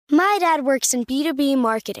My dad works in B2B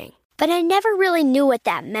marketing, but I never really knew what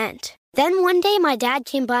that meant. Then one day my dad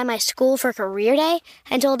came by my school for career day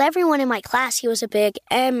and told everyone in my class he was a big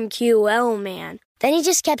MQL man. Then he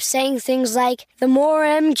just kept saying things like, the more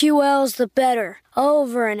MQLs, the better,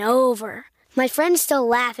 over and over. My friends still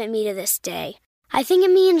laugh at me to this day. I think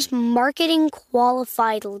it means marketing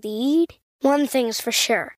qualified lead. One thing's for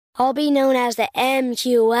sure. I'll be known as the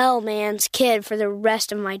MQL man's kid for the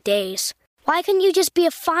rest of my days. Why couldn't you just be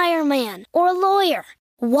a fireman or a lawyer?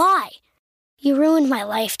 Why? You ruined my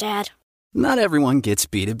life, Dad. Not everyone gets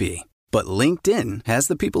B2B, but LinkedIn has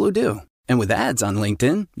the people who do. And with ads on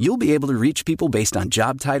LinkedIn, you'll be able to reach people based on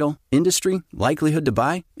job title, industry, likelihood to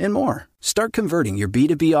buy, and more. Start converting your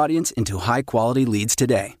B2B audience into high-quality leads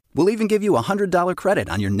today. We'll even give you a $100 credit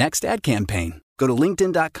on your next ad campaign. Go to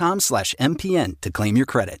linkedin.com/MPN to claim your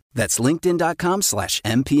credit. That's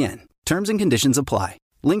linkedin.com/MPN. Terms and conditions apply.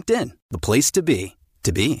 LinkedIn, the place to be,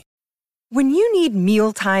 to be. When you need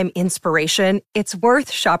mealtime inspiration, it's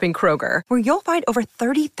worth shopping Kroger, where you'll find over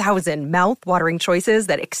 30,000 mouth-watering choices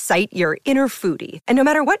that excite your inner foodie. And no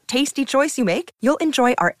matter what tasty choice you make, you'll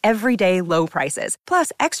enjoy our everyday low prices,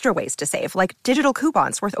 plus extra ways to save, like digital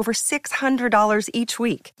coupons worth over $600 each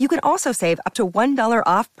week. You can also save up to $1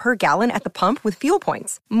 off per gallon at the pump with fuel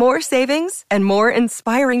points. More savings and more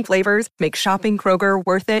inspiring flavors make shopping Kroger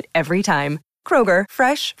worth it every time. Kroger,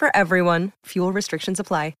 fresh for everyone. Fuel restrictions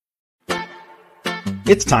apply.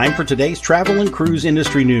 It's time for today's travel and cruise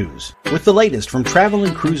industry news. With the latest from travel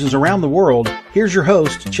and cruises around the world, here's your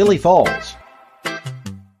host, Chillie Falls. Good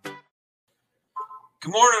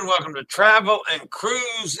morning. Welcome to Travel and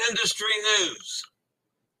Cruise Industry News.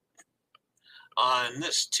 On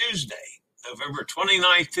this Tuesday, November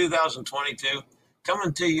 29th, 2022,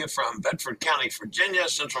 coming to you from Bedford County, Virginia,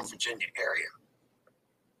 Central Virginia area.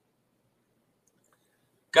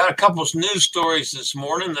 Got a couple of news stories this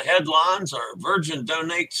morning. The headlines are Virgin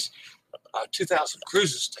donates 2,000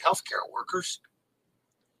 cruises to healthcare workers.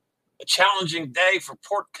 A challenging day for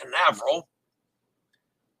Port Canaveral.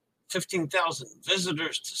 15,000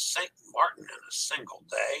 visitors to St. Martin in a single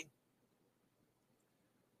day.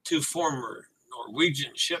 2 former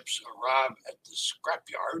Norwegian ships arrive at the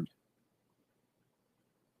scrapyard.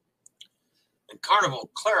 And Carnival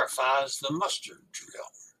clarifies the muster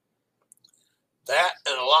drill. That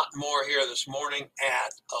and a lot more here this morning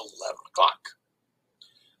at 11 o'clock.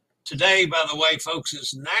 Today, by the way, folks,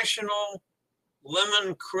 is National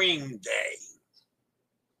Lemon Cream Day.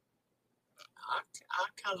 I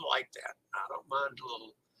kind of like that. I don't mind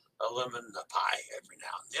a lemon pie every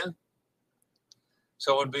now and then.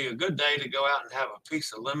 So it would be a good day to go out and have a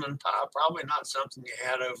piece of lemon pie. Probably not something you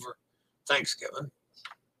had over Thanksgiving.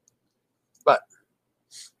 But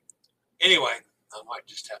anyway, I might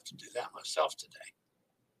just have to do that myself today.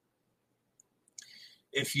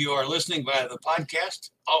 If you are listening via the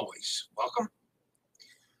podcast, always welcome.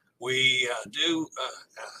 We do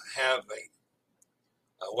have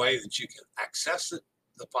a way that you can access the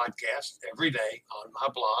podcast every day on my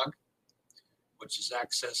blog, which is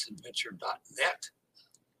accessadventure.net,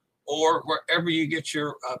 or wherever you get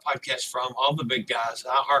your podcast from, all the big guys,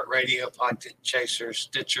 iHeartRadio, Podchaser,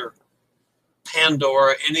 Stitcher,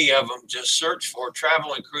 Pandora, any of them. Just search for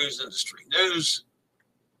Travel and Cruise Industry News,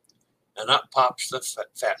 and up pops the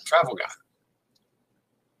Fat Travel Guy.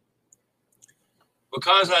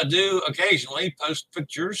 Because I do occasionally post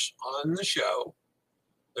pictures on the show,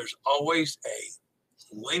 there's always a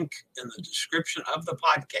link in the description of the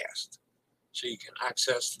podcast, so you can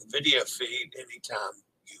access the video feed anytime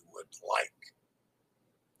you would like.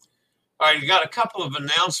 All right, we got a couple of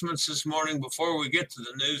announcements this morning before we get to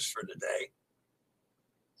the news for today.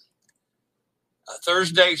 A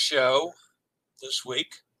Thursday show this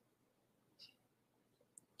week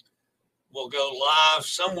will go live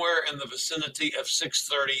somewhere in the vicinity of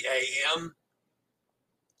 6:30 a.m.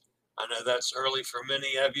 I know that's early for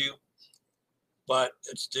many of you, but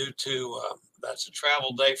it's due to that's a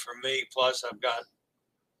travel day for me. Plus, I've got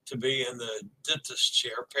to be in the dentist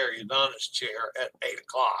chair, periodontist chair, at 8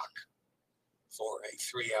 o'clock for a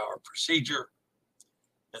 3-hour procedure.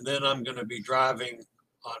 And then I'm going to be driving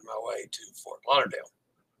on my way to Fort Lauderdale.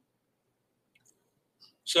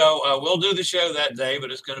 So we'll do the show that day,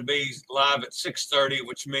 but it's going to be live at 6:30,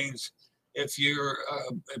 which means if you're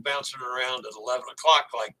bouncing around at 11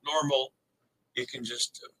 o'clock like normal, you can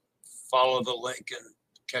just follow the link and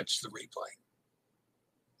catch the replay.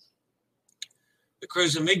 The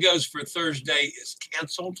Cruise Amigos for Thursday is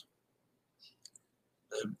canceled.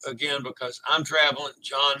 Again, because I'm traveling.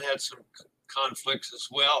 John had some conflicts as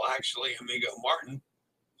well. Actually, Amigo Martin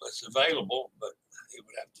was available, but he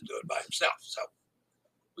would have to do it by himself. So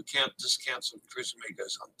We can't just cancel Cruise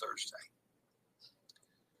Amigos on Thursday.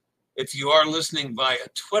 If you are listening via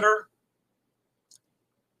Twitter,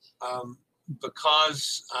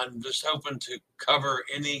 because I'm just hoping to cover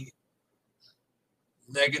any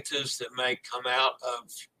negatives that may come out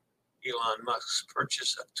of Elon Musk's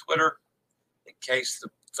purchase of Twitter, in case the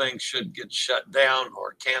thing should get shut down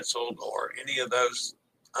or canceled or any of those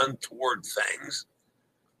untoward things.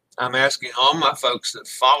 I'm asking all my folks that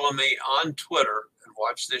follow me on Twitter and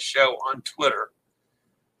watch this show on Twitter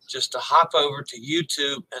just to hop over to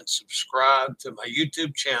YouTube and subscribe to my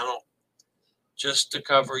YouTube channel just to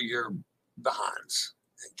cover your behinds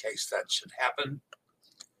in case that should happen.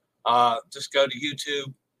 Just go to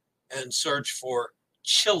YouTube and search for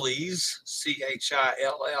Chillies, CHILLIE''S,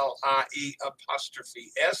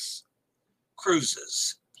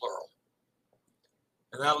 Cruises, plural.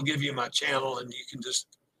 And that'll give you my channel, and you can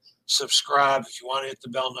just subscribe if you want to hit the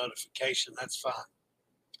bell notification. That's fine.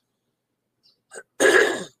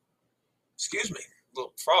 Excuse me, a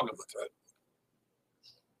little frog in my throat.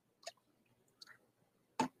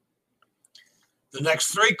 The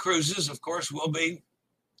next 3 cruises, of course, will be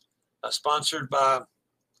sponsored by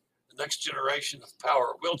the next generation of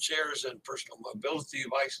power wheelchairs and personal mobility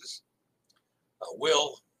devices.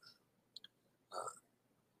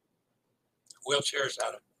 Wheelchairs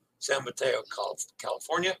out of San Mateo,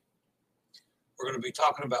 California. We're going to be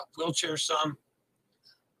talking about Wheelchair some.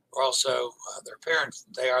 We're also their parents.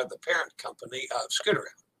 They are the parent company of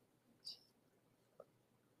Scooter.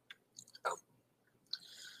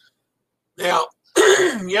 Now,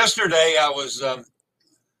 yesterday I was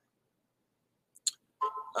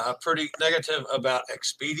pretty negative about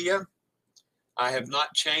Expedia. I have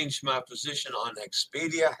not changed my position on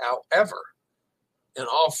Expedia. However, in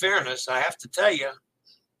all fairness, I have to tell you,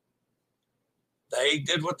 they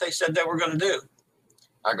did what they said they were going to do.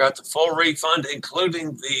 I got the full refund,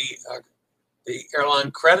 including the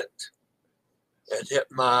airline credit. It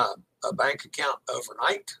hit my bank account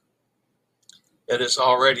overnight. It has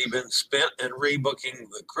already been spent in rebooking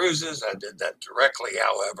the cruises. I did that directly,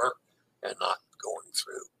 however, and not going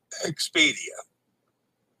through Expedia.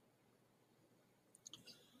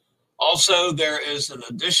 Also, there is an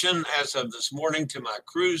addition as of this morning to my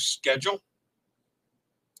cruise schedule.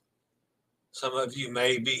 Some of you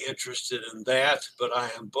may be interested in that, but I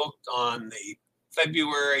am booked on the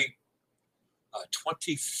February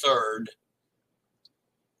 23rd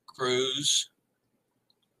cruise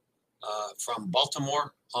from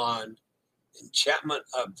Baltimore on Enchantment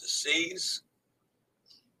of the Seas.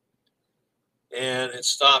 And it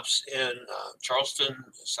stops in Charleston,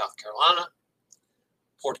 South Carolina,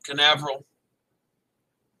 Port Canaveral,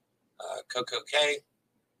 Coco Cay,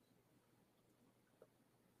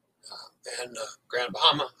 and Grand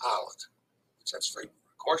Bahama Island, which that's free,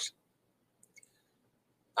 of course.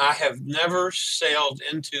 I have never sailed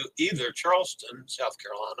into either Charleston, South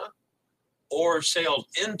Carolina, or sailed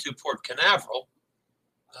into Port Canaveral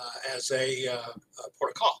as a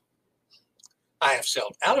port of call. I have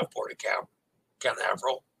sailed out of Port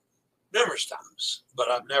Canaveral numerous times,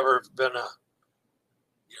 but I've never been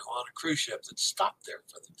on a cruise ship that stopped there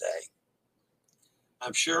for the day.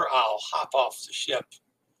 I'm sure I'll hop off the ship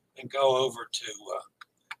and go over to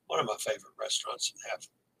one of my favorite restaurants and have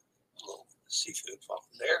a little seafood while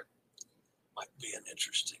I'm there. Might be an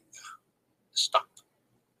interesting stop.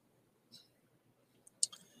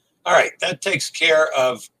 All right, that takes care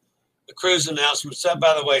of the cruise announcements. That,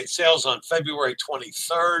 by the way, it sails on February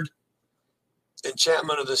 23rd.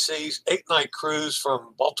 Enchantment of the Seas, 8-night cruise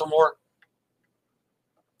from Baltimore.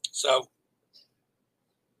 So,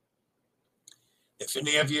 if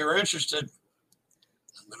any of you are interested,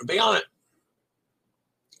 I'm going to be on it.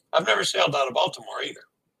 I've never sailed out of Baltimore either.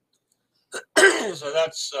 So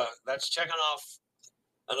that's checking off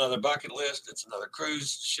another bucket list. It's another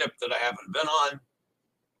cruise ship that I haven't been on.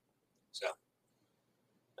 So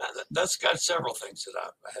that's got several things that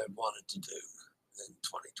I had wanted to do in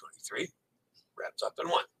 2023, wrapped up in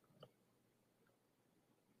one.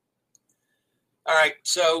 All right,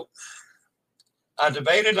 so I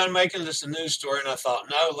debated on making this a news story, and I thought,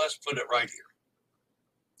 no, let's put it right here.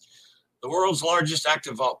 The world's largest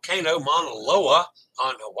active volcano, Mauna Loa,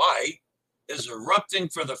 on Hawaii, is erupting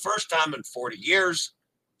for the first time in 40 years.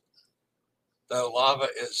 The lava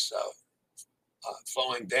is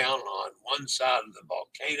flowing down on one side of the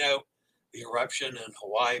volcano. The eruption in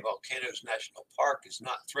Hawaii Volcanoes National Park is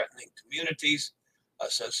not threatening communities,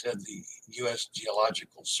 so said the U.S.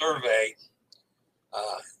 Geological Survey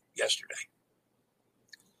yesterday.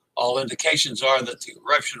 All indications are that the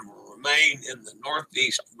eruption will remain in the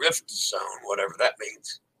northeast rift zone, whatever that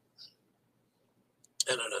means.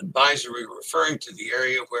 and an advisory referring to the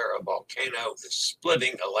area where a volcano is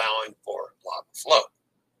splitting, allowing for lava flow.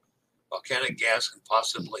 Volcanic gas and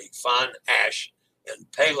possibly fine ash in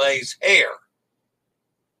Pele's hair.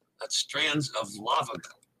 That strands of lava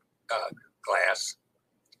glass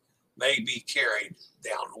may be carried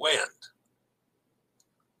downwind.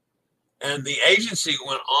 And the agency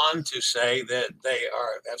went on to say that they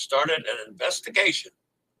have started an investigation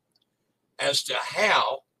as to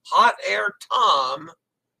how Hot Air Tom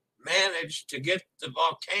managed to get the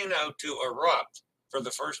volcano to erupt for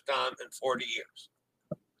the first time in 40 years.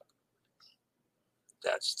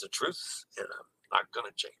 That's the truth, and I'm not going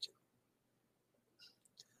to change it.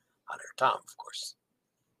 Hot Air Tom, of course,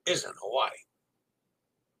 is in Hawaii.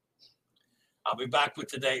 I'll be back with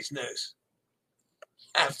today's news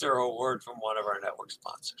after a word from one of our network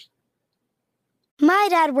sponsors. My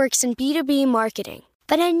dad works in B2B marketing,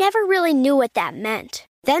 but I never really knew what that meant.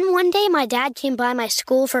 Then one day my dad came by my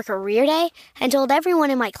school for career day and told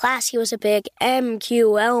everyone in my class he was a big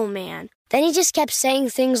MQL man. Then he just kept saying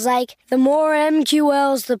things like, the more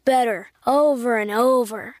MQLs, the better, over and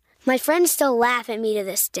over. My friends still laugh at me to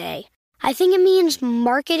this day. I think it means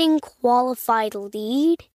marketing qualified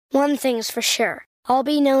lead. One thing's for sure. I'll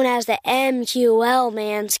be known as the MQL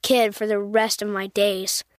man's kid for the rest of my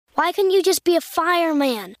days. Why couldn't you just be a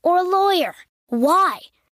fireman or a lawyer? Why?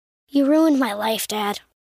 You ruined my life, Dad.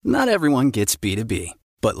 Not everyone gets B2B,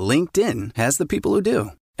 but LinkedIn has the people who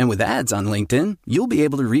do. And with ads on LinkedIn, you'll be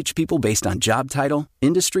able to reach people based on job title,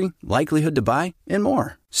 industry, likelihood to buy, and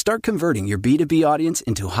more. Start converting your B2B audience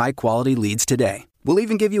into high-quality leads today. We'll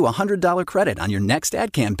even give you a $100 credit on your next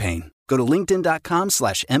ad campaign. Go to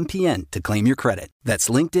linkedin.com/MPN to claim your credit. That's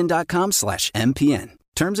linkedin.com/MPN.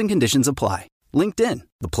 Terms and conditions apply. LinkedIn,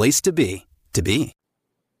 the place to be, to be.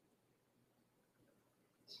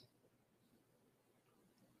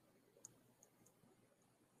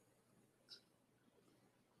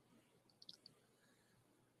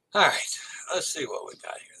 All right, let's see what we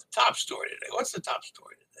got here. The top story today. What's the top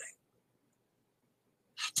story today?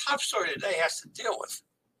 The top story today has to deal with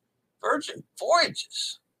Virgin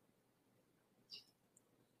Voyages.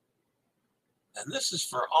 And this is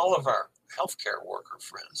for all of our healthcare worker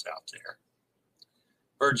friends out there.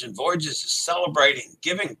 Virgin Voyages is celebrating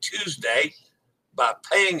Giving Tuesday by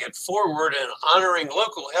paying it forward and honoring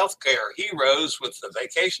local healthcare heroes with the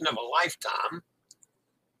vacation of a lifetime,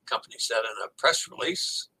 the company said in a press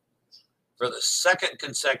release. For the second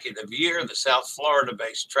consecutive year, the South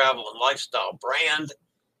Florida-based travel and lifestyle brand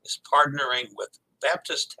is partnering with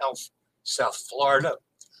Baptist Health South Florida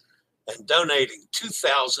and donating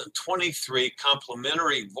 2,023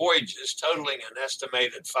 complimentary voyages totaling an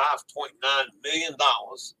estimated $5.9 million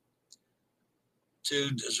to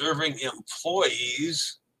deserving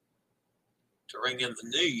employees to ring in the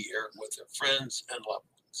new year with their friends and loved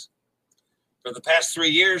ones. For the past 3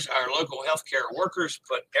 years, our local healthcare workers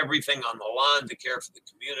put everything on the line to care for the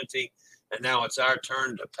community, and now it's our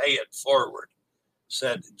turn to pay it forward,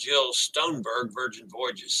 said Jill Stoneberg, Virgin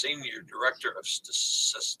Voyages Senior Director of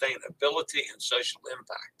Sustainability and Social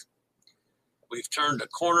Impact. We've turned a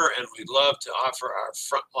corner, and we'd love to offer our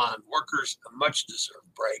frontline workers a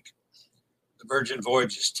much-deserved break. The Virgin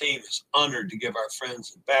Voyages team is honored to give our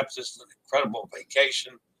friends at Baptist an incredible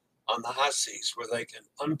vacation on the high seas where they can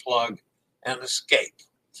unplug and escape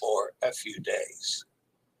for a few days.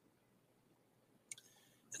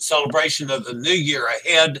 In celebration of the new year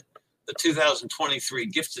ahead, the 2023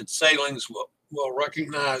 Gifted Sailings will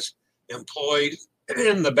recognize employees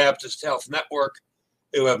in the Baptist Health Network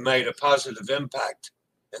who have made a positive impact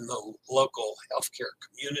in the local healthcare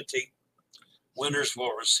community. Winners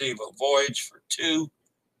will receive a voyage for two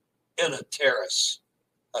in a terrace,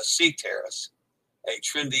 a sea terrace, a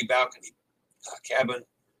trendy balcony cabin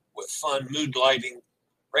with fun mood lighting,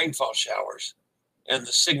 rainfall showers, and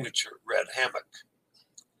the signature red hammock.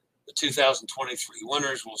 The 2023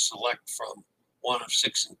 winners will select from one of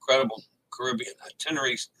 6 incredible Caribbean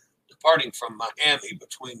itineraries departing from Miami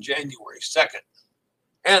between January 2nd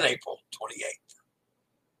and April 28th.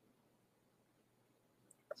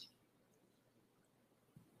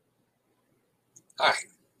 All right.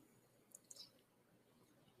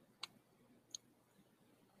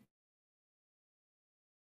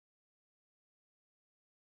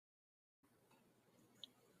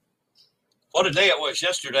 What a day it was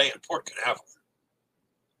yesterday in Port Canaveral.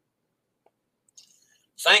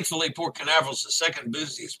 Thankfully, Port Canaveral is the second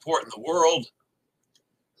busiest port in the world.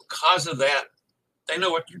 Because of that, they know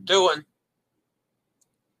what they're doing.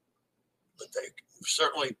 But they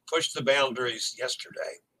certainly pushed the boundaries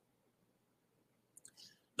yesterday.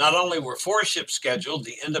 Not only were 4 ships scheduled,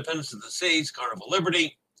 the Independence of the Seas, Carnival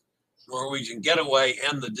Liberty, Norwegian Getaway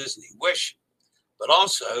and the Disney Wish, but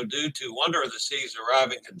also due to Wonder of the Seas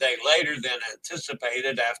arriving a day later than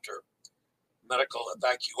anticipated after medical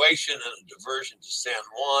evacuation and a diversion to San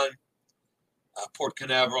Juan. Port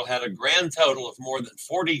Canaveral had a grand total of more than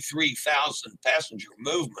 43,000 passenger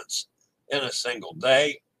movements in a single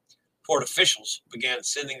day. Port officials began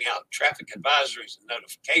sending out traffic advisories and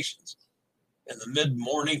notifications in the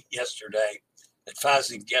mid-morning yesterday,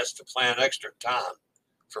 advising guests to plan extra time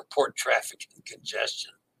for port traffic and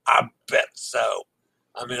congestion. I bet so.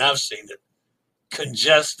 I mean, I've seen it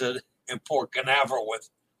congested in Port Canaveral with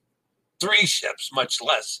 3 ships, much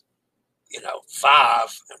less,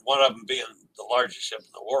 5, and one of them being the largest ship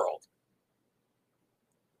in the world.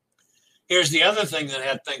 Here's the other thing that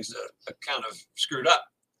had things that kind of screwed up.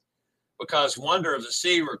 Because Wonder of the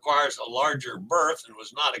Sea requires a larger berth and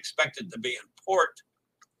was not expected to be in port,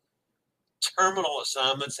 terminal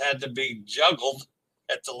assignments had to be juggled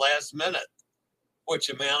at the last minute, which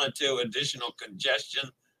amounted to additional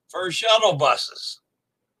congestion for shuttle buses.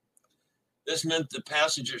 This meant the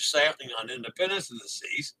passengers sailing on Independence of the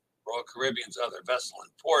Seas, Royal Caribbean's other vessel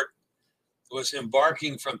in port, was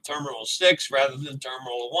embarking from Terminal 6 rather than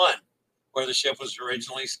Terminal 1, where the ship was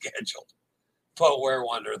originally scheduled, but where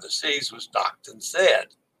Wonder of the Seas was docked instead.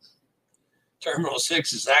 Terminal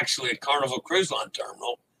 6 is actually a Carnival Cruise Line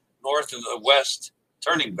terminal north of the West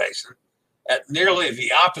Turning Basin at nearly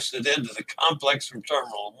the opposite end of the complex from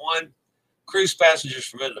Terminal 1. Cruise passengers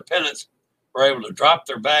from Independence were able to drop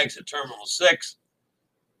their bags at Terminal 6,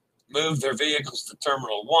 move their vehicles to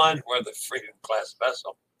Terminal 1, where the Freedom Class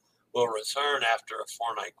vessel will return after a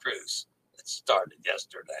 4-night cruise that started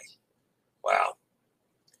yesterday. Wow.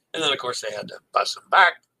 And then, of course, they had to bus them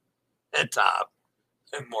back and top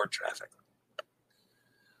and more traffic.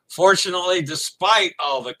 Fortunately, despite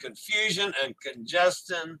all the confusion and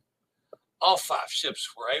congestion, all 5 ships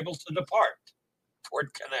were able to depart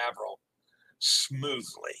Port Canaveral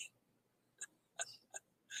smoothly.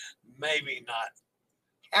 Maybe not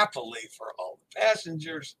happily for all the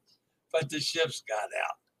passengers, but the ships got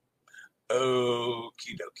out.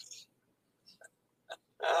 Okie dokie.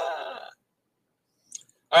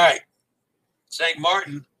 All right. St.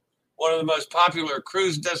 Martin, one of the most popular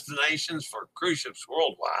cruise destinations for cruise ships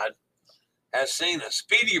worldwide, has seen a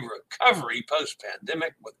speedy recovery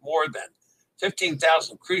post-pandemic with more than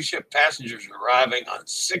 15,000 cruise ship passengers arriving on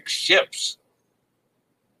 6 ships.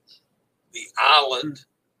 The island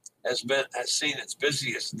has seen its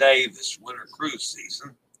busiest day this winter cruise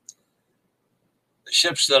season. The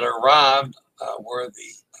ships that arrived were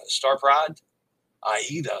the Star Pride,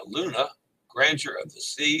 Aida Luna, Grandeur of the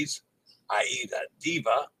Seas, Aida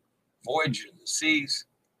Diva, Voyager of the Seas,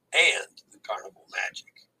 and the Carnival Magic.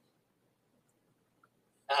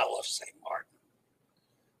 I love St. Martin,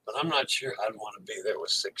 but I'm not sure I'd want to be there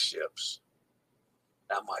with 6 ships.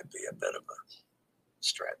 That might be a bit of a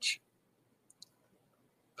stretch.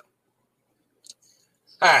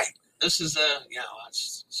 All right, this is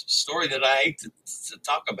it's a story that I hate to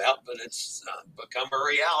talk about, but it's become a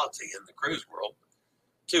reality in the cruise world.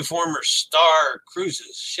 2 former Star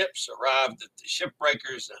Cruises ships arrived at the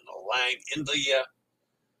shipbreakers in Alang, India,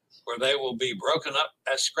 where they will be broken up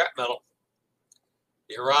as scrap metal.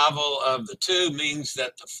 The arrival of the 2 means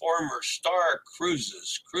that the former Star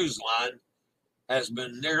Cruises cruise line has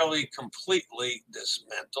been nearly completely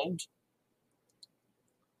dismantled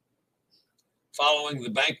following the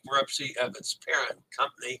bankruptcy of its parent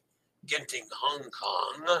company, Genting Hong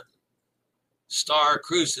Kong. Star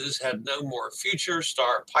Cruises had no more future.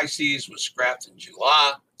 Star Pisces was scrapped in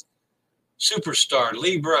July, Superstar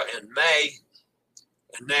Libra in May,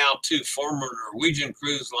 and now 2 former Norwegian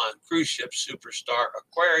Cruise Line cruise ships, Superstar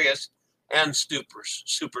Aquarius and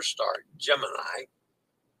Superstar Gemini.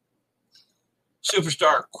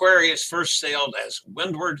 Superstar Aquarius first sailed as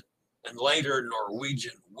Windward and later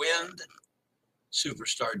Norwegian Wind.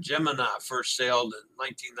 Superstar Gemini first sailed in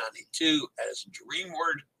 1992 as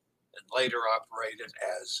Dreamward and later operated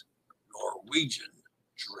as Norwegian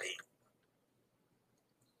Dream.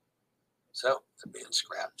 So they're being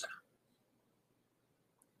scrapped.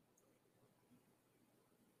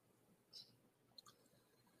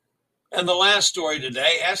 And the last story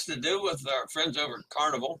today has to do with our friends over at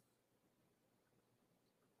Carnival.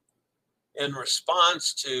 In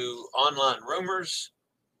response to online rumors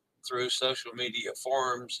through social media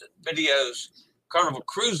forums and videos, Carnival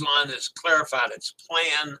Cruise Line has clarified its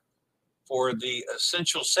plan for the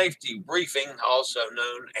essential safety briefing, also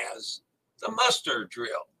known as the muster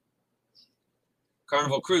drill.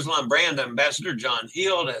 Carnival Cruise Line brand ambassador John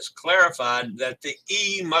Heald has clarified that the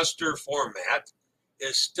e-muster format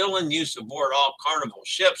is still in use aboard all Carnival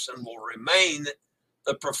ships and will remain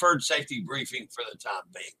the preferred safety briefing for the time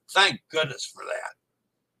being. Thank goodness for that.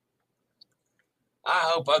 I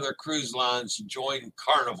hope other cruise lines join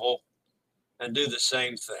Carnival and do the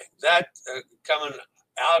same thing. That coming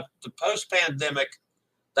out the post-pandemic,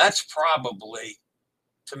 that's probably,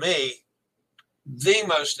 to me, the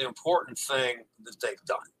most important thing that they've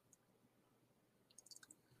done.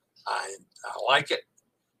 I like it.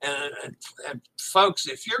 And folks,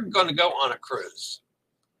 if you're going to go on a cruise,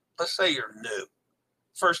 let's say you're new,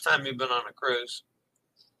 first time you've been on a cruise,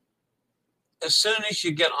 as soon as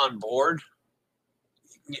you get on board,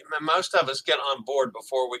 most of us get on board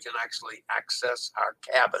before we can actually access our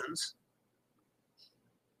cabins.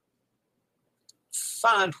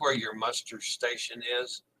 Find where your muster station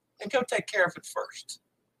is and go take care of it first.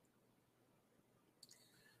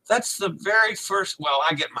 That's the very first. Well,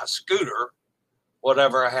 I get my scooter,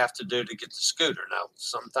 whatever I have to do to get the scooter. Now,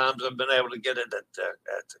 sometimes I've been able to get it at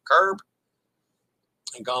the curb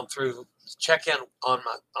and gone through check-in on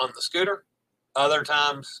the scooter. Other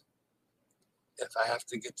times, if I have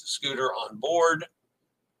to get the scooter on board,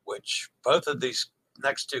 which both of these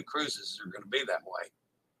next two cruises are going to be that way,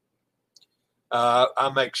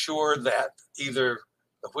 I make sure that either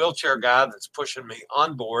the wheelchair guy that's pushing me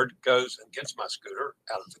on board goes and gets my scooter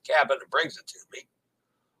out of the cabin and brings it to me,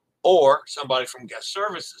 or somebody from guest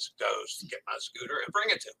services goes to get my scooter and bring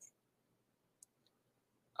it to me.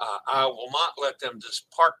 I will not let them just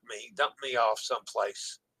park me, dump me off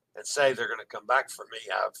someplace, and say they're going to come back for me.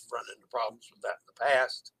 I've run into problems with that in the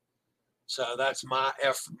past. So that's my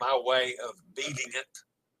way of beating it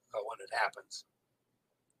when it happens.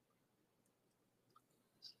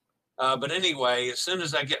 But anyway, as soon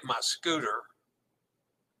as I get my scooter,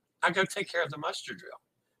 I go take care of the muster drill.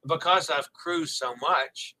 Because I've cruised so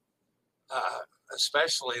much,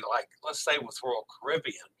 especially like, let's say with Royal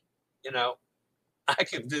Caribbean, I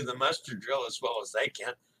can do the muster drill as well as they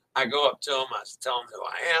can. I go up to them, I tell them who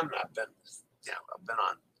I am. I've been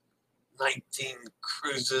on 19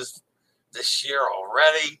 cruises this year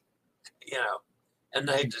already, and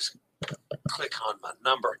they just click on my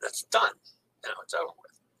number. That's done. It's over with.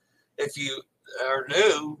 If you are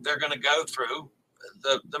new, they're going to go through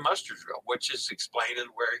the muster drill, which is explaining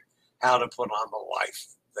how to put on the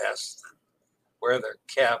life vest and where they're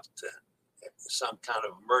kept. And if some kind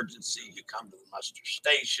of emergency, you come to the muster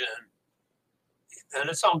station. And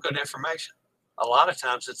it's all good information. A lot of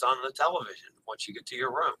times it's on the television once you get to your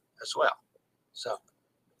room as well. So,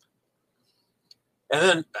 and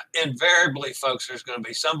then invariably, folks, there's going to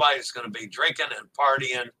be somebody that's going to be drinking and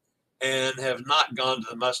partying and have not gone to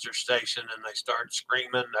the muster station, and they start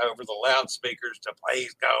screaming over the loudspeakers to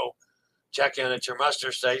please go check in at your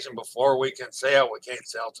muster station before we can sail. We can't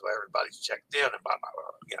sail till everybody's checked in and blah, blah,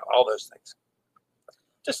 blah, all those things.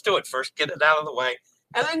 Just do it first, get it out of the way,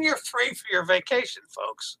 and then you're free for your vacation,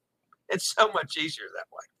 folks. It's so much easier that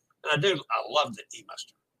way. And I love the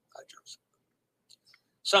e-muster.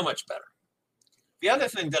 So much better. The other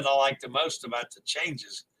thing that I liked the most about the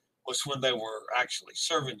changes was when they were actually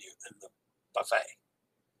serving you in the buffet.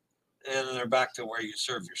 And then they're back to where you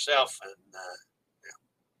serve yourself. And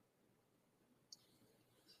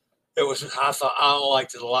I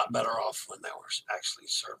liked it a lot better off when they were actually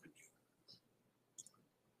serving you.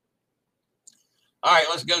 All right,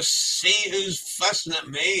 let's go see who's fussing at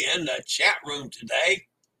me in the chat room today.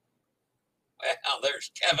 Well,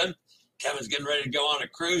 there's Kevin. Kevin's getting ready to go on a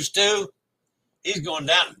cruise too. He's going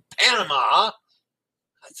down in Panama.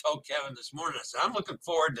 I told Kevin this morning, I said, I'm looking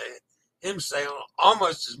forward to him sailing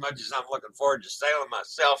almost as much as I'm looking forward to sailing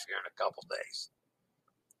myself here in a couple days.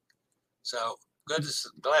 So glad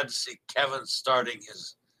to see Kevin starting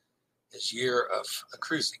his year of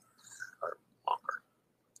cruising or longer.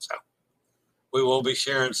 So we will be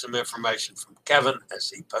sharing some information from Kevin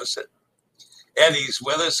as he posts it. Eddie's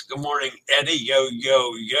with us. Good morning, Eddie. Yo,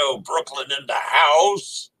 yo, yo. Brooklyn in the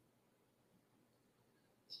house.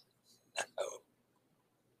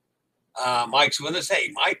 Mike's with us.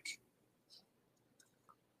 Hey, Mike.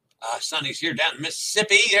 Sonny's here down in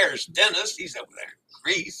Mississippi. There's Dennis. He's over there in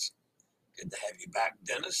Greece. Good to have you back,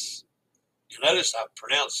 Dennis. You notice I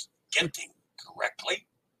pronounced Genting correctly.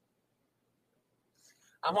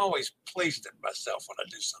 I'm always pleased at myself when I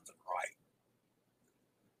do something right.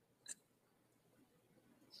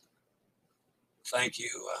 Thank you,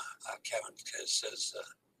 Kevin, because it says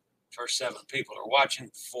first 7 people are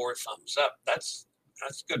watching, 4 thumbs up. That's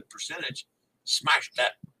a good percentage. Smash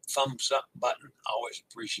that thumbs up button. Always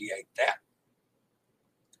appreciate that.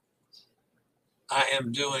 I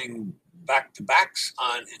am doing back-to-backs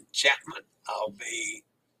on Enchantment. I'll be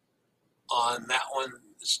on that one,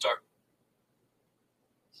 start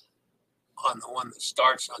on the one that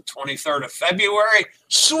starts on 23rd of February.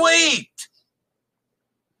 Sweet.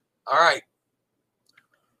 All right.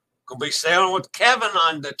 Gonna be sailing with Kevin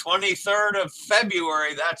on the 23rd of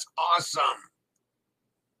February. That's awesome.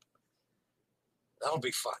 That'll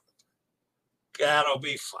be fun. That'll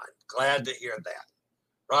be fun. Glad to hear that.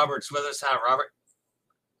 Robert's with us. Hi, Robert.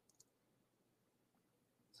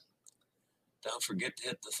 Don't forget to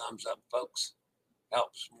hit the thumbs up, folks.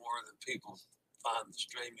 Helps more than people find the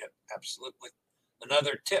stream. Yep, absolutely.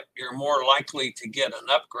 Another tip, you're more likely to get an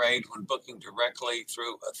upgrade when booking directly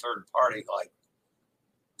through a third party like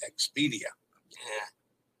Expedia.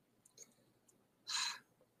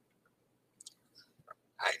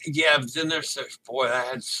 Then there's boy, I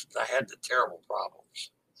had the terrible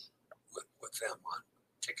problems with them on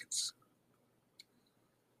tickets.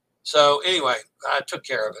 So anyway, I took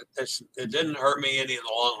care of it. It didn't hurt me any in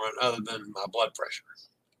the long run other than my blood pressure.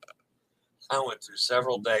 I went through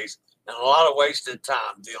several days and a lot of wasted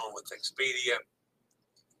time dealing with Expedia.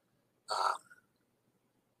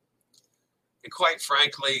 And quite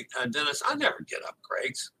frankly, Dennis, I never get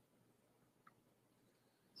upgrades.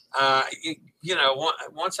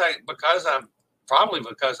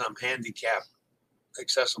 Because I'm handicapped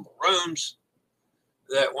accessible rooms,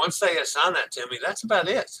 that once they assign that to me, that's about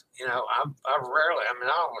it. I rarely,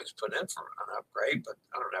 I always put in for an upgrade, but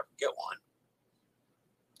I don't ever get one.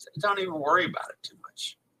 Don't even worry about it too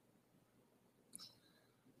much.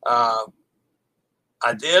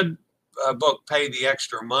 I did pay the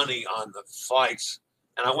extra money on the flights,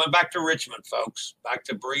 and I went back to Richmond, folks, back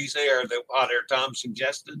to Breeze Air that Hot Air Tom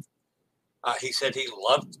suggested. He said he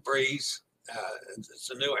loved Breeze. It's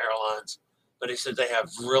the new airlines, but he said they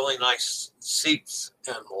have really nice seats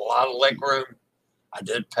and a lot of leg room. I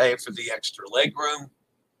did pay for the extra leg room.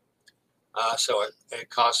 So it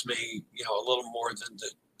cost me, a little more than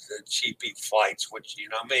the cheapy flights, which,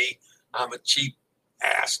 me, I'm a cheap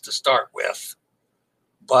ass to start with.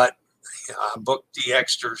 But I booked the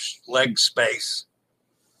extra leg space.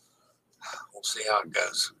 We'll see how it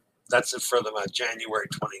goes. That's it for my January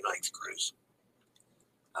 29th cruise.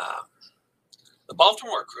 The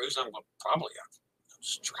Baltimore cruise, I'm going to probably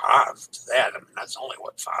strive to that. That's only,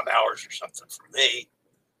 5 hours or something for me.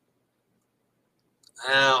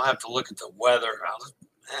 I'll have to look at the weather.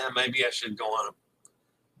 Maybe I should go on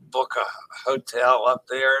book a hotel up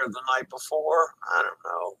there the night before. I don't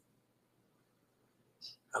know.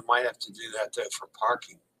 I might have to do that though for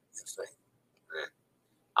parking.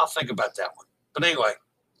 I'll think about that one. But anyway,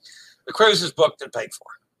 the cruise is booked and paid for.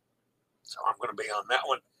 So I'm going to be on that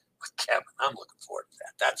one with Kevin. I'm looking forward to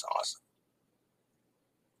that. That's awesome.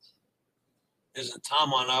 Isn't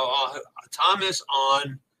Tom on? Tom is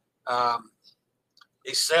on.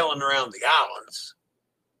 He's sailing around the islands.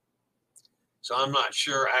 So I'm not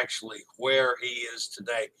sure actually where he is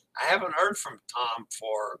today. I haven't heard from Tom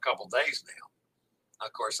for a couple of days now.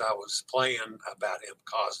 Of course, I was playing about him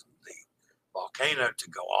causing the volcano to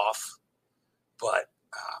go off. But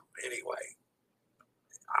anyway,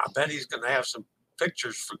 I bet he's going to have some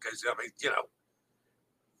pictures because,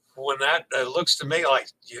 when that looks to me like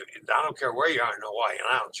I don't care where you are in Hawaiian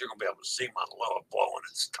Islands, you're going to be able to see Mauna Loa blowing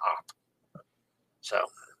its top. So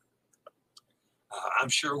I'm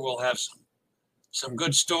sure we'll have some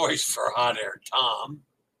good stories for Hot Air Tom.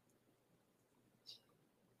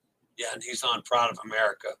 Yeah, and he's on Pride of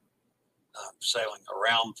America, sailing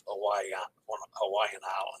around Hawaiian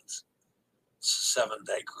Islands. It's a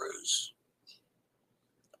 7-day cruise.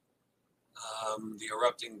 The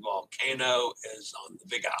erupting volcano is on the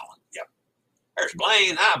Big Island. Yep. There's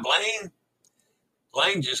Blaine. Hi, Blaine.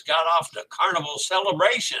 Blaine just got off the Carnival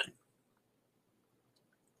celebration.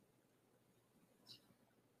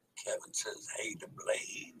 Kevin says, hey to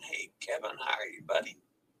Blaine. Hey, Kevin, how are you, buddy?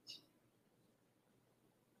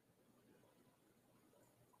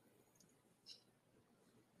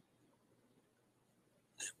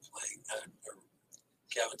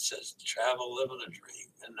 Kevin says, travel, living a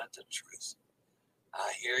dream. Isn't that the truth?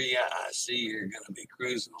 I hear you. I see you're going to be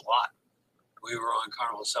cruising a lot. We were on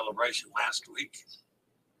Carnival Celebration last week.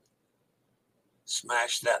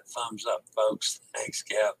 Smash that thumbs up, folks. Thanks,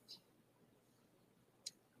 Kev.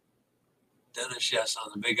 Dennis, yes,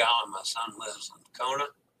 on the Big Island. My son lives in Kona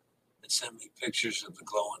and sent me pictures of the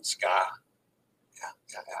glowing sky. Yeah.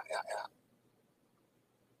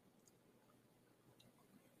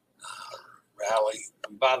 Rally.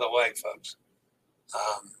 And by the way, folks,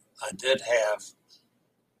 I did have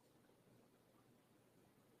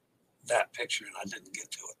that picture and I didn't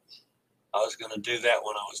get to it. I was going to do that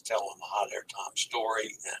when I was telling the Hot Air Tom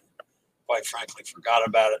story and quite frankly forgot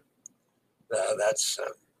about it. That's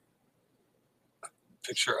a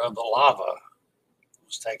picture of the lava. It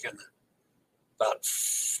was taken about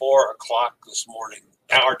 4 o'clock this morning,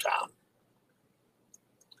 our time.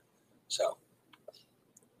 So,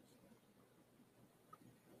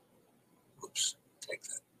 oops, take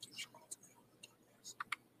that picture off.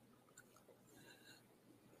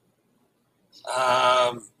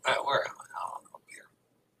 Where am I? Oh, I'm up here.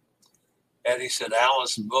 Eddie said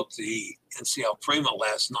Alice booked the NCL Prima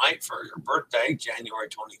last night for your birthday, January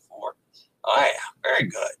 24. Oh, yeah, very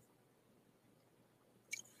good.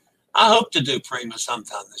 I hope to do Prima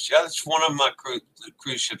sometime this year. That's one of my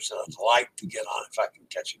cruise ships that I'd like to get on if I can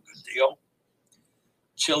catch a good deal.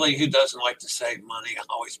 Chili, who doesn't like to save money?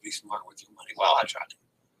 Always be smart with your money. Well, I try to.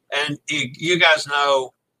 And you guys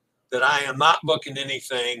know that I am not booking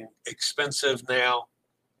anything expensive now.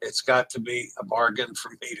 It's got to be a bargain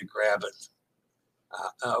for me to grab it.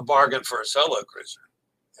 A bargain for a solo cruiser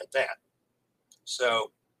at that.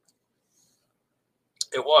 So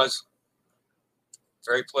it was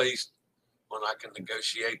very pleased when I can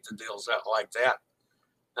negotiate the deals out like that.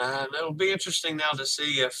 And it'll be interesting now to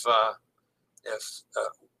see if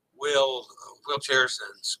Wheelchairs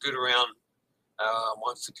and Scoot Around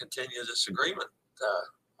wants to continue this agreement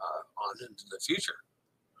on into the future.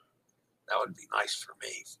 That would be nice for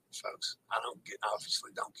me, folks. I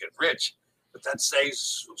obviously don't get rich, but that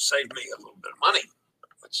will save me a little bit of money,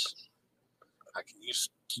 which I can use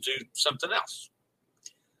to do something else.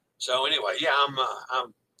 So anyway, yeah,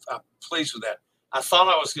 I'm pleased with that. I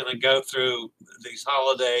thought I was going to go through these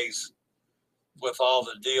holidays with all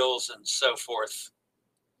the deals and so forth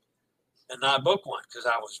and not book one because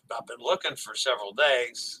I've been looking for several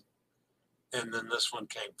days, and then this one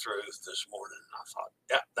came through this morning, and I thought,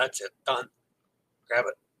 yeah, that's it, done. Grab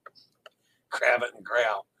it and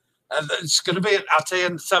growl. And it's going to be, I'll tell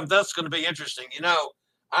you something that's going to be interesting. You know,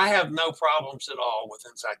 I have no problems at all with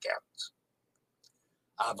inside cabins.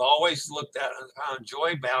 I've always looked at it. I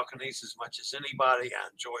enjoy balconies as much as anybody. I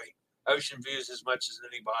enjoy ocean views as much as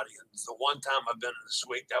anybody. And the one time I've been in the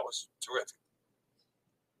suite, that was terrific.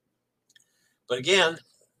 But again,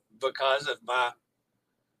 because of my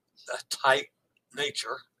tight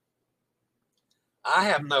nature, I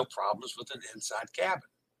have no problems with an inside cabin.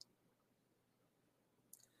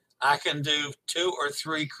 I can do 2 or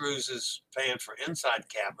 3 cruises paying for inside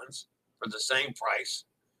cabins for the same price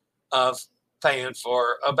of paying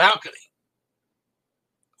for a balcony,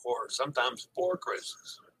 or sometimes 4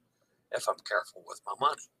 cruises if I'm careful with my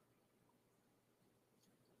money.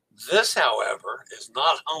 This, however, is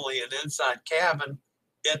not only an inside cabin,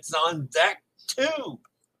 it's on deck 2,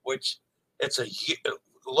 which it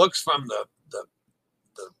looks from the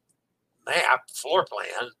map, floor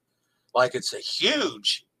plan, like it's a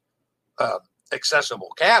huge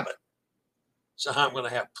accessible cabin. So I'm going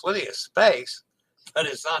to have plenty of space, but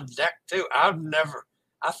it's on deck 2. I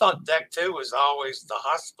thought deck 2 was always the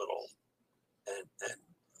hospital and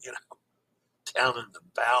you know, down in the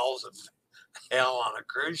bowels of hell on a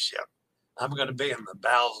cruise ship. I'm going to be in the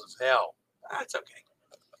bowels of hell. That's okay.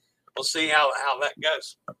 We'll see how that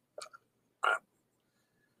goes.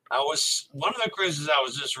 One of the cruises I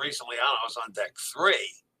was just recently on, I was on deck 3.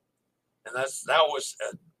 And that was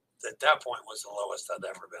at that point was the lowest I'd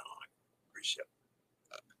ever been on a cruise ship.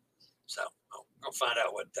 So we'll find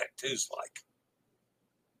out what deck 2's like.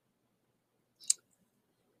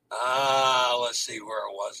 Let's see, where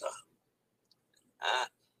was I?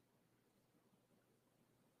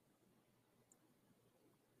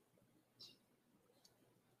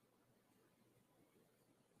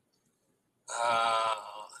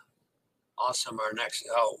 Awesome. Our next,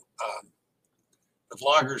 the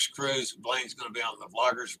Vloggers Cruise. Blaine's going to be on the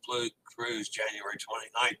Vloggers Cruise January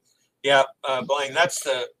 29th. Yeah, Blaine, that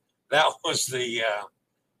was the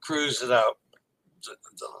cruise that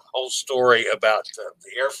the whole story about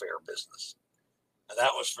the airfare business. And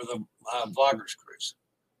that was for the Vloggers Cruise.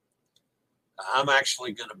 I'm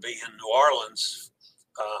actually going to be in New Orleans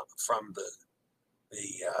from the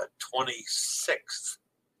 26th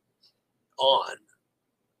on.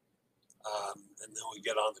 And then we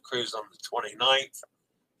get on the cruise on the 29th,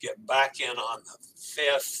 get back in on the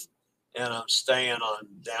 5th, and I'm staying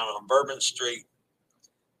down on Bourbon Street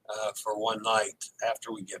for one night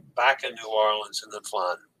after we get back in New Orleans and then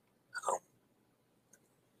flying home.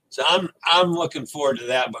 So I'm looking forward to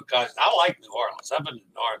that because I like New Orleans. I've been to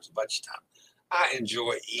New Orleans a bunch of times. I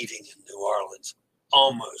enjoy eating in New Orleans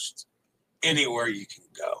almost anywhere you can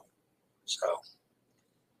go. So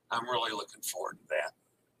I'm really looking forward to that.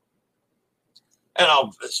 And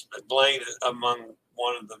Blaine is among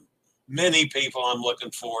one of the many people I'm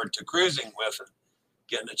looking forward to cruising with and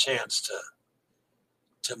getting a chance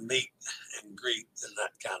to meet and greet and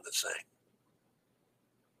that kind of thing.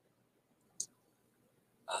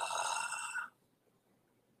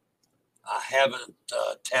 I haven't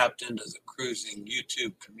tapped into the cruising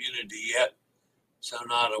YouTube community yet, so I'm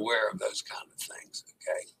not aware of those kind of things.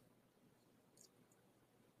 Okay.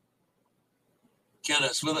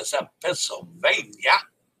 Kenneth's with us up Pennsylvania.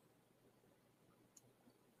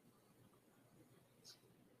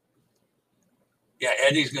 Yeah,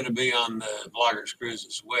 Eddie's going to be on the Vloggers Cruise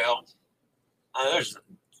as well. There's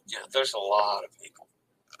a lot of people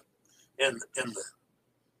in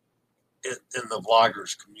the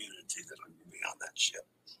vloggers community that are going to be on that ship.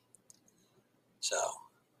 So,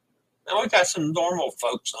 and we got some normal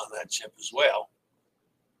folks on that ship as well,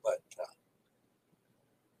 but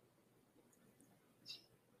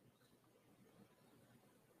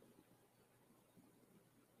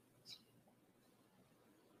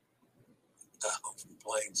from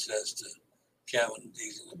Plain says to Kevin,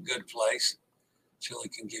 he's in a good place. Chili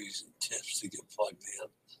can give you some tips to get plugged in.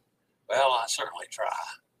 Well, I certainly try.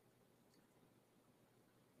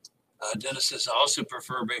 Dennis says, I also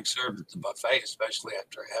prefer being served at the buffet, especially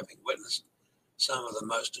after having witnessed some of the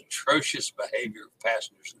most atrocious behavior of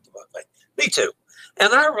passengers at the buffet. Me too.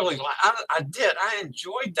 And I really I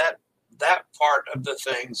enjoyed that part of the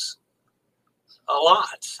things a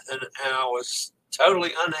lot. And I was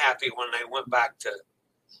totally unhappy when they went back to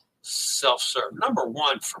self-serve. Number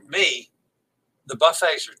one, for me, the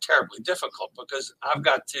buffets are terribly difficult because I've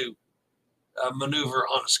got to maneuver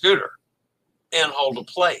on a scooter and hold a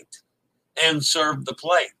plate and serve the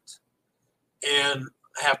plate and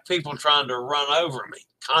have people trying to run over me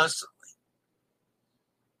constantly.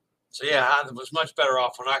 So yeah, I was much better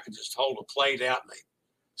off when I could just hold a plate out and they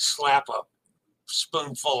slap a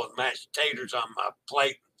spoonful of mashed taters on my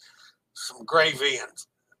plate, some gravy, and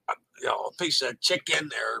a piece of chicken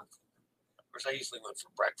there. Of course, I usually went for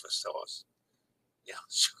breakfast, so it was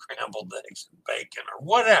scrambled eggs and bacon or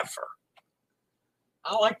whatever.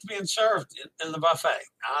 I liked being served in the buffet.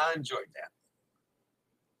 I enjoyed that.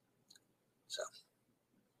 So,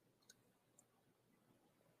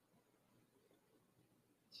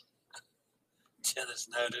 Dennis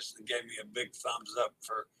noticed and gave me a big thumbs up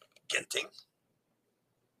for Ginting.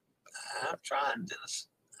 I'm trying, Dennis.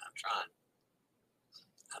 I'm trying.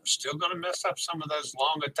 I'm still going to mess up some of those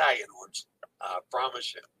long Italian words. I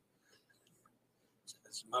promise you.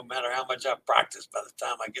 No matter how much I practice, by the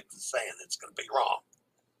time I get to saying it, it's going to be wrong.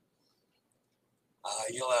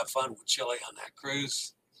 You'll have fun with Chili on that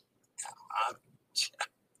cruise.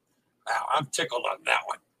 I'm tickled on that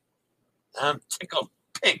one. I'm tickled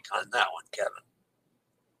pink on that one, Kevin.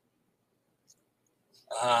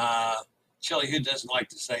 Chili, who doesn't like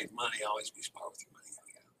to save money, always be smart with your money.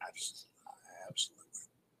 Absolutely.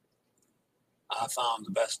 I found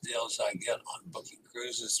the best deals I get on booking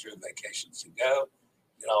cruises through Vacations to Go.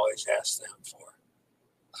 You can always ask them for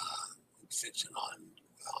extension on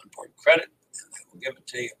onboard credit, and they will give it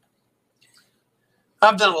to you.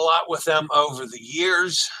 I've done a lot with them over the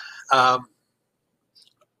years. My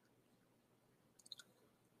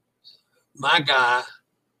guy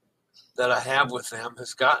that I have with them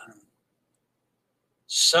has gotten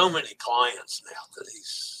so many clients now that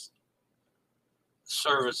his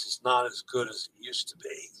service is not as good as it used to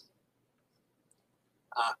be,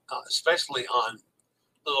 especially on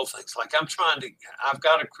little things. Like I've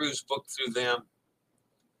got a cruise booked through them.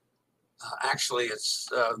 Actually, it's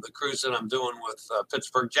the cruise that I'm doing with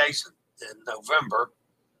Pittsburgh Jason in November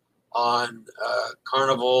on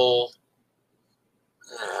Carnival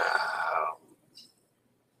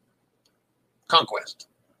Conquest.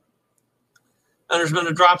 And there's been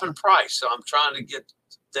a drop in price, so I'm trying to get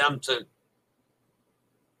them to,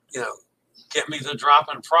 get me the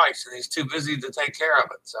drop in price, and he's too busy to take care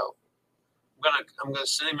of it. So I'm gonna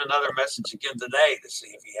send him another message again today to see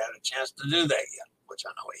if he had a chance to do that yet, which I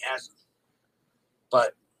know he hasn't.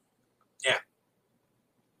 But yeah,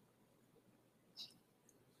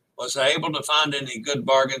 was I able to find any good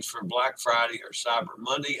bargains for Black Friday or Cyber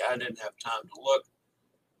Monday? I didn't have time to look,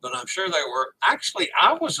 but I'm sure they were. Actually,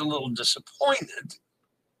 I was a little disappointed.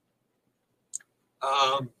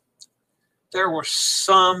 There were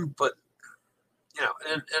some, but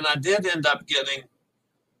and I did end up getting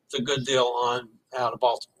the good deal on out of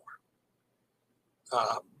Baltimore.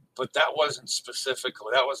 But that wasn't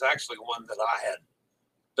specifically. That was actually one that I had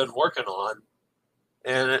been working on,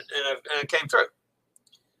 and it came through.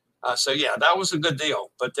 So yeah, that was a good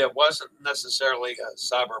deal, but that wasn't necessarily a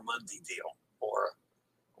Cyber Monday deal or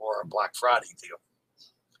a Black Friday deal.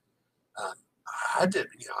 I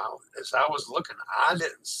didn't, as I was looking, I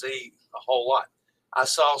didn't see a whole lot. I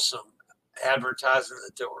saw some advertising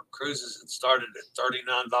that there were cruises that started at $39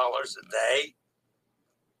 a day.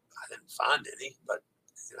 I didn't find any, but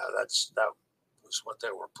that was what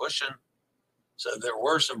they were pushing. So there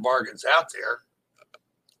were some bargains out there.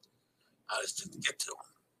 I just didn't get to them.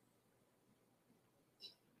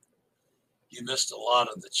 You missed a lot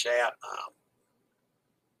of the chat.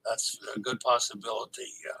 That's a good possibility,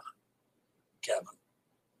 Kevin.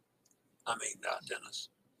 Dennis.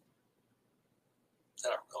 Is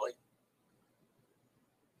that really?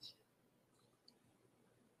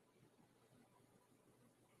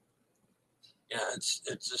 Yeah, it's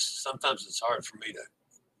just sometimes it's hard for me to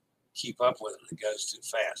keep up with it. It goes too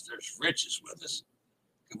fast. There's Rich with us.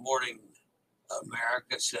 Good morning,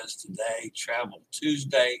 America says today, travel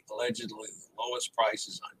Tuesday, allegedly the lowest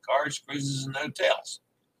prices on cars, cruises, and hotels.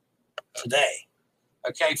 Today.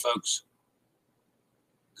 Okay, folks.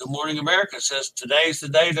 Good morning, America says today's the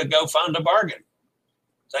day to go find a bargain.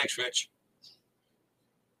 Thanks, Rich.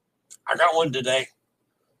 I got one today.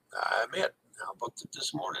 I admit, I booked it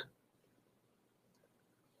this morning.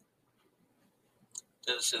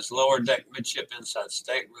 Then it says lower deck midship inside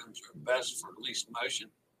staterooms are best for least motion.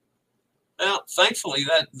 Now, thankfully,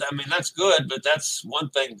 that's good, but that's one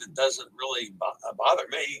thing that doesn't really bother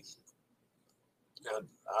me. I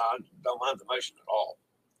don't mind the motion at all.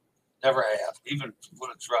 Never have, even when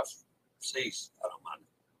it's rough seas. I don't mind it.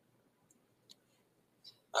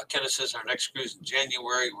 Kenneth says our next cruise in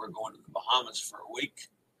January, we're going to the Bahamas for a week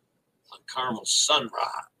on Carnival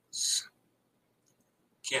Sunrise.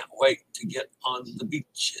 Can't wait to get on the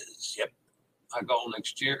beaches. Yep. My goal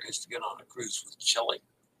next year is to get on a cruise with Chile.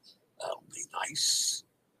 That'll be nice.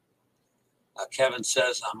 Kevin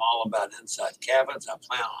says, I'm all about inside cabins. I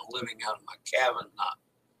plan on living out of my cabin, not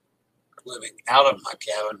living out of my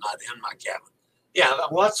cabin, not in my cabin. Yeah,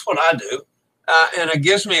 well, that's what I do. And it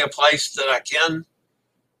gives me a place that I can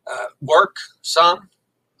work some.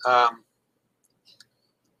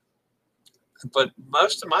 But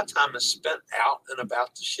most of my time is spent out and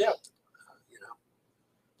about the ship,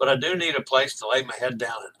 But I do need a place to lay my head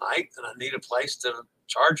down at night, and I need a place to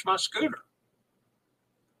charge my scooter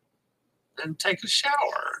and take a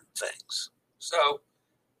shower and things. So,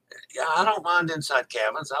 yeah, I don't mind inside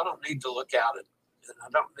cabins. I don't need to look out at, and I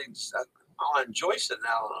don't need to, I'll enjoy sitting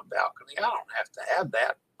out on a balcony. I don't have to have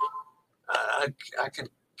that. I can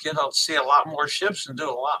get out, see a lot more ships and do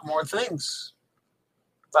a lot more things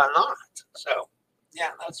by not. So,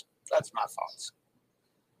 yeah, that's my thoughts.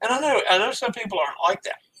 And I know some people aren't like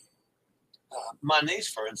that. My niece,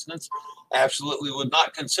 for instance, absolutely would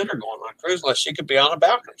not consider going on a cruise unless she could be on a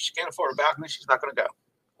balcony. She can't afford a balcony. She's not going to go.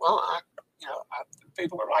 Well,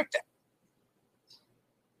 people are like that.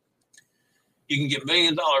 You can get $1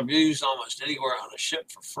 million views almost anywhere on a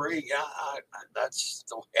ship for free. Yeah, that's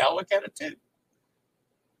the way I look at it too.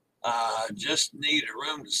 Just need a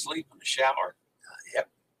room to sleep and a shower. Yep.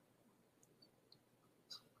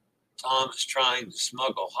 Tom is trying to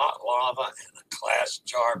smuggle hot lava in a glass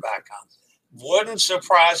jar back on. Wouldn't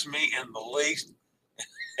surprise me in the least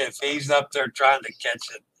if he's up there trying to catch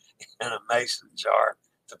it in a mason jar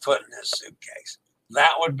to put in his suitcase.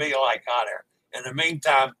 That would be like hot air. In the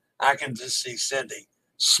meantime, I can just see Cindy,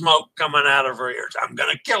 smoke coming out of her ears. I'm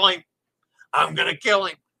going to kill him. I'm going to kill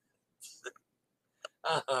him.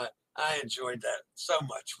 I enjoyed that so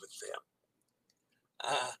much with them.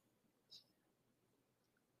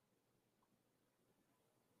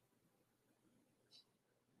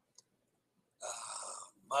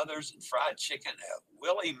 Mothers and fried chicken at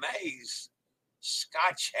Willie Mae's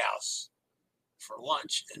Scotch House for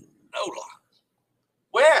lunch in NOLA.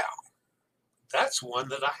 Well, that's one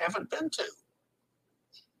that I haven't been to.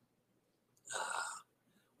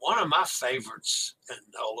 One of my favorites in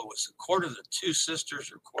NOLA was the Court of the Two Sisters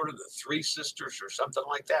or Court of the Three Sisters or something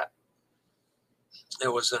like that.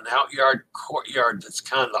 There was an courtyard that's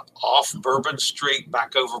kind of off Bourbon Street,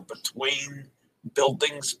 back over between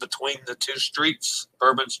buildings, between the two streets,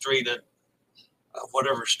 Bourbon Street and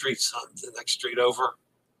whatever street's on the next street over.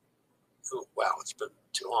 Ooh, wow, it's been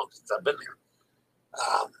too long since I've been there.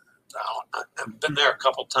 I've been there a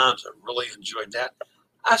couple times. I really enjoyed that.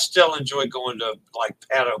 I still enjoy going to like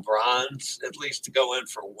Pat O'Brien's, at least to go in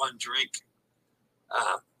for one drink.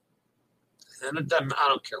 And it doesn't, I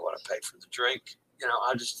don't care what I pay for the drink.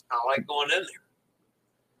 I like going in there.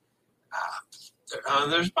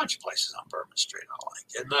 There's a bunch of places on Bourbon Street I like.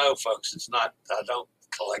 And no, folks, it's not, I don't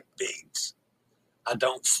collect beads. I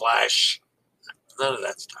don't flash. None of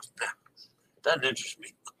that stuff. No, it doesn't interest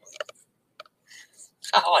me.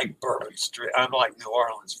 I like Bourbon Street. I like New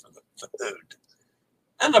Orleans for the food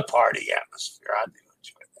and the party atmosphere. I do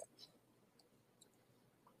enjoy that.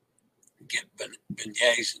 Get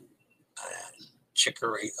beignets and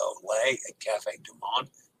chicory olay at Cafe Du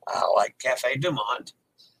Monde. I like Cafe Du Monde.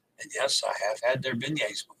 And yes, I have had their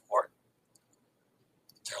beignets before.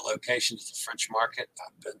 Their location is the French Market.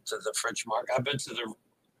 I've been to the French Market. I've been to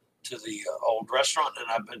the old restaurant, and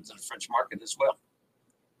I've been to the French Market as well.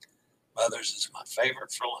 Mother's is my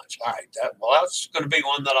favorite for lunch. All right, that's going to be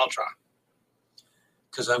one that I'll try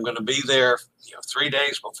because I'm going to be there, 3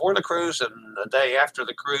 days before the cruise and a day after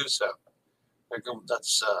the cruise. So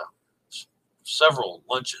that's several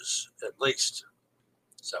lunches at least.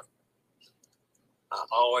 So I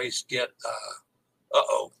always get.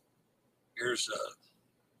 Here's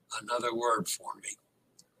another word for me.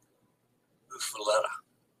 Muffuletta.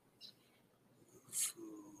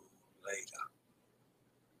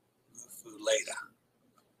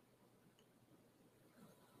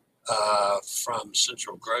 From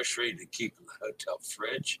Central Grocery to keep in the hotel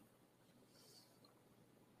fridge.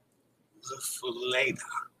 Muffuletta.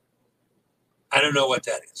 I don't know what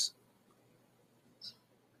that is.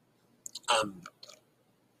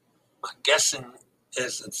 My guessing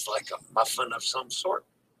is it's like a muffin of some sort.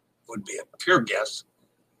 Would be a pure guess.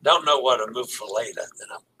 Don't know what a muffuletta,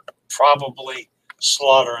 and I'm probably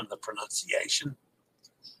slaughtering the pronunciation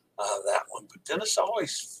of that one. But Dennis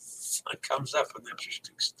always comes up with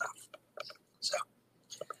interesting stuff. So,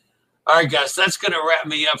 all right, guys, that's going to wrap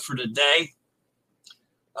me up for today.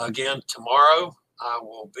 Again, tomorrow I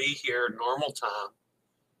will be here normal time.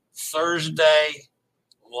 Thursday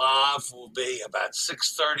live will be about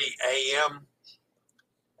 6:30 a.m.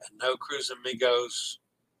 and No Cruise Amigos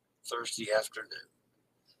Thursday afternoon.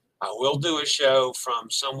 I will do a show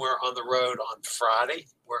from somewhere on the road on Friday,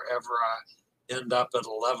 wherever I end up at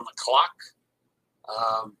 11 o'clock.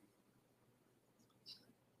 I'll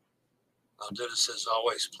do this as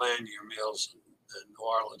always, plan your meals in New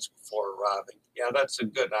Orleans before arriving. Yeah, that's a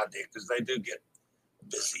good idea because they do get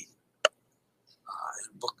busy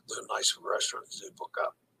and book the nice restaurants do book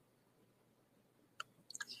up.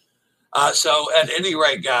 So at any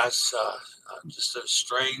rate, guys, just a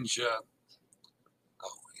strange, here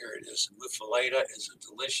it is. Muffuletta is a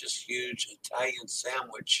delicious, huge Italian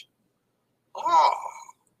sandwich. Oh,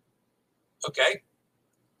 okay.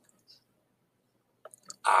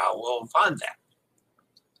 I will find that.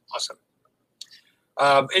 Awesome.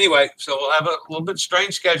 Anyway, so we'll have a little bit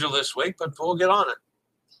strange schedule this week, but we'll get on it.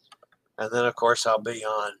 And then, of course, I'll be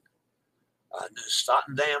on New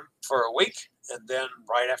Stottendam for a week. And then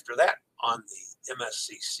right after that on the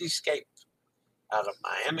MSC Seascape out of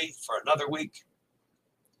Miami for another week.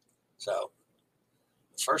 So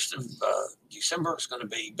the 1st of December is going to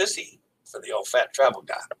be busy for the old fat travel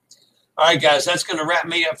guy. All right, guys, that's going to wrap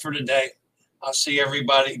me up for today. I'll see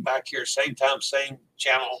everybody back here, same time, same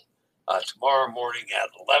channel, tomorrow morning at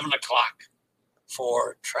 11 o'clock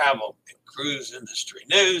for travel and cruise industry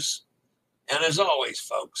news. And as always,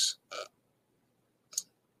 folks,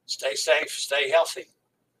 stay safe, stay healthy.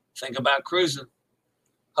 Think about cruising.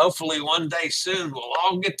 Hopefully one day soon we'll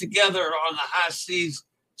all get together on the high seas,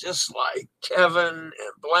 just like Kevin and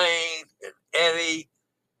Blaine and Eddie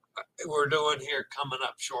we're doing here coming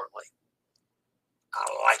up shortly. I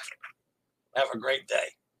like it. Have a great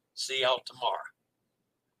day. See y'all tomorrow.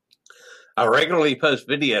 I regularly post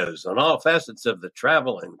videos on all facets of the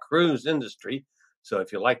travel and cruise industry. So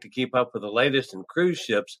if you like to keep up with the latest in cruise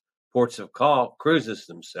ships, ports of call, cruises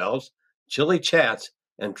themselves, chilly chats,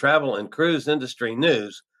 and travel and cruise industry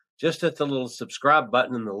news, just hit the little subscribe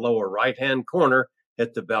button in the lower right-hand corner,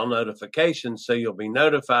 hit the bell notification so you'll be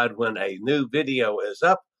notified when a new video is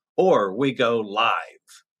up or we go live.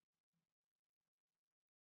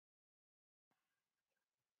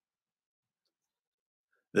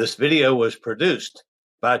 This video was produced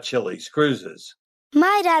by Chili's Cruises.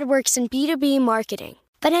 My dad works in B2B marketing,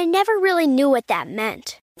 but I never really knew what that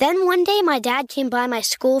meant. Then one day my dad came by my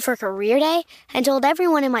school for career day and told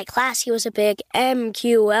everyone in my class he was a big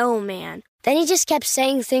MQL man. Then he just kept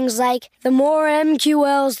saying things like, the more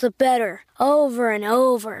MQLs, the better, over and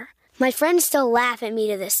over. My friends still laugh at me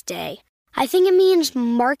to this day. I think it means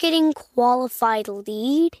marketing qualified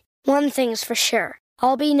lead. One thing's for sure.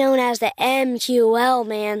 I'll be known as the MQL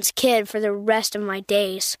man's kid for the rest of my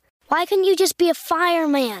days. Why couldn't you just be a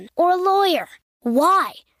fireman or a lawyer?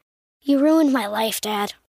 Why? You ruined my life,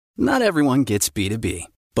 Dad. Not everyone gets B2B,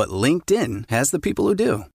 but LinkedIn has the people who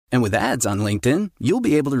do. And with ads on LinkedIn, you'll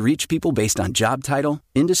be able to reach people based on job title,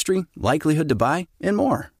 industry, likelihood to buy, and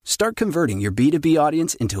more. Start converting your B2B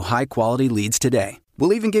audience into high-quality leads today.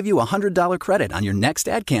 We'll even give you a $100 credit on your next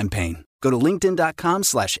ad campaign. Go to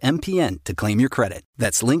linkedin.com/MPN to claim your credit.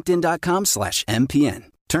 That's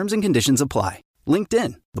linkedin.com/MPN. Terms and conditions apply.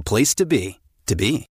 LinkedIn, the place to be.